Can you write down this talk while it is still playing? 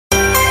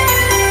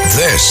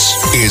This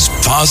is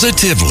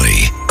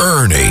Positively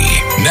Ernie.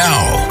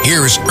 Now,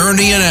 here's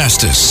Ernie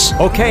Anastas.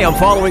 Okay, I'm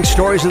following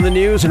stories in the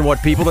news and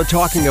what people are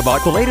talking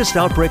about. The latest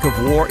outbreak of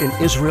war in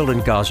Israel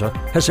and Gaza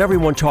has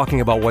everyone talking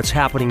about what's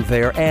happening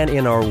there and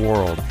in our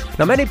world.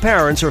 Now, many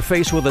parents are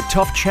faced with a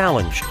tough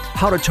challenge: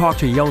 how to talk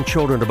to young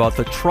children about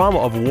the trauma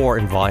of war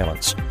and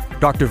violence.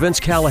 Dr.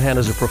 Vince Callahan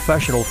is a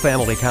professional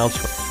family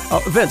counselor.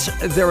 Vince,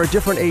 there are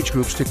different age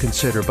groups to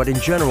consider, but in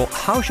general,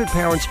 how should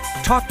parents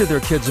talk to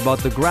their kids about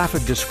the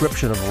graphic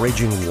description of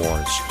raging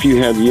wars? If you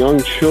have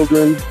young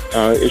children,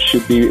 it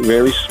should be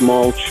very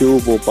small,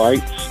 chewable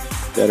bites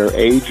that are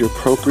age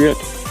appropriate,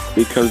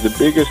 because the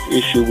biggest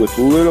issue with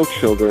little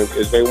children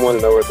is they want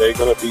to know, are they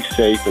going to be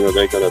safe and are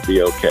they going to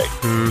be okay?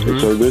 Mm-hmm. And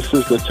so this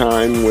is the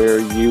time where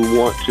you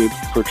want to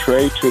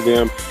portray to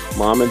them,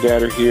 Mom and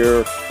Dad are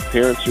here,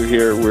 parents are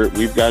here,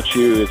 we've got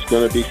you, it's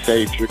going to be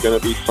safe, you're going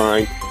to be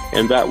fine,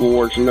 and that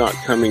war's not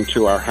coming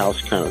to our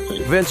house kind of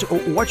thing. Vince,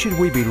 what should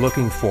we be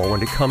looking for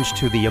when it comes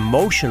to the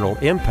emotional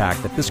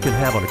impact that this can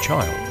have on a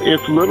child?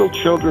 If little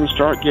children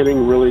start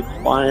getting really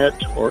quiet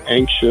or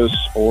anxious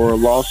or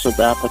loss of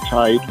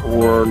appetite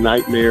or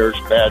nightmares,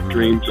 bad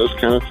dreams, those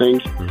kind of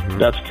things,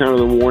 that's kind of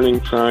the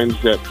warning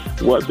signs that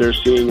what they're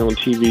seeing on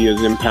TV is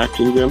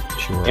impacting them.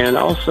 Sure. And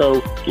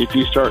also, if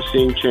you start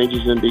seeing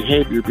changes in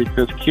behavior,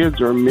 because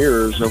kids are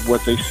mirrors of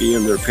what they see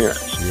in their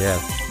parents. Yeah.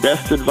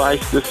 Best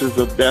advice, this is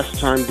the best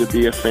time to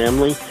be a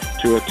family,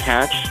 to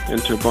attach and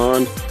to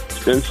bond,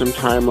 spend some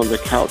time on the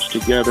couch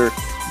together,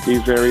 be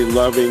very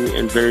loving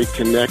and very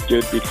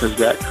connected, because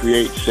that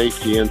creates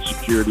safety and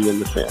security in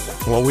the family.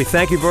 Well, we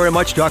thank you very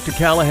much, Dr.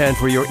 Callahan,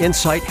 for your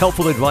insight,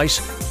 helpful advice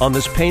on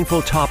this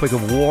painful topic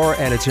of war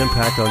and its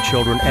impact on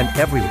children and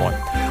everyone.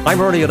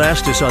 I'm Ernie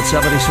Anastas on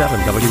 77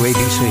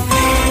 WABC.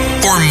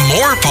 For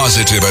more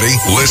positivity,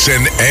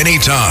 listen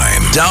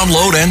anytime.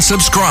 Download and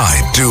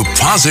subscribe to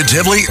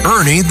Positively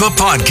Ernie the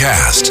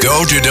podcast.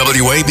 Go to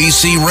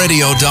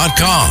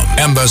WABCRadio.com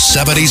and the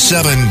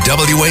 77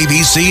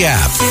 WABC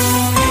app.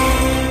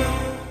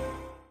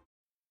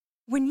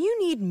 When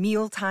you need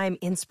mealtime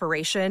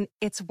inspiration,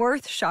 it's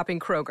worth shopping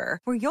Kroger,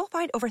 where you'll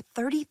find over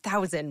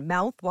 30,000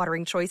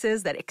 mouth-watering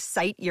choices that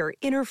excite your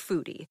inner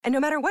foodie. And no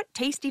matter what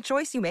tasty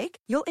choice you make,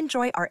 you'll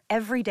enjoy our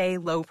everyday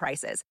low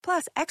prices,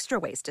 plus extra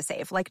ways to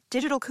save, like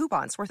digital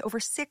coupons worth over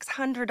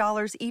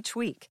 $600 each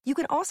week. You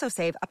can also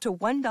save up to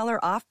 $1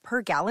 off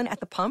per gallon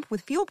at the pump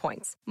with fuel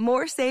points.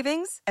 More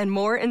savings and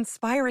more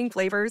inspiring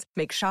flavors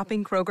make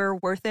shopping Kroger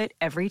worth it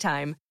every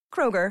time.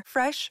 Kroger,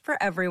 fresh for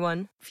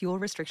everyone. Fuel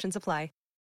restrictions apply.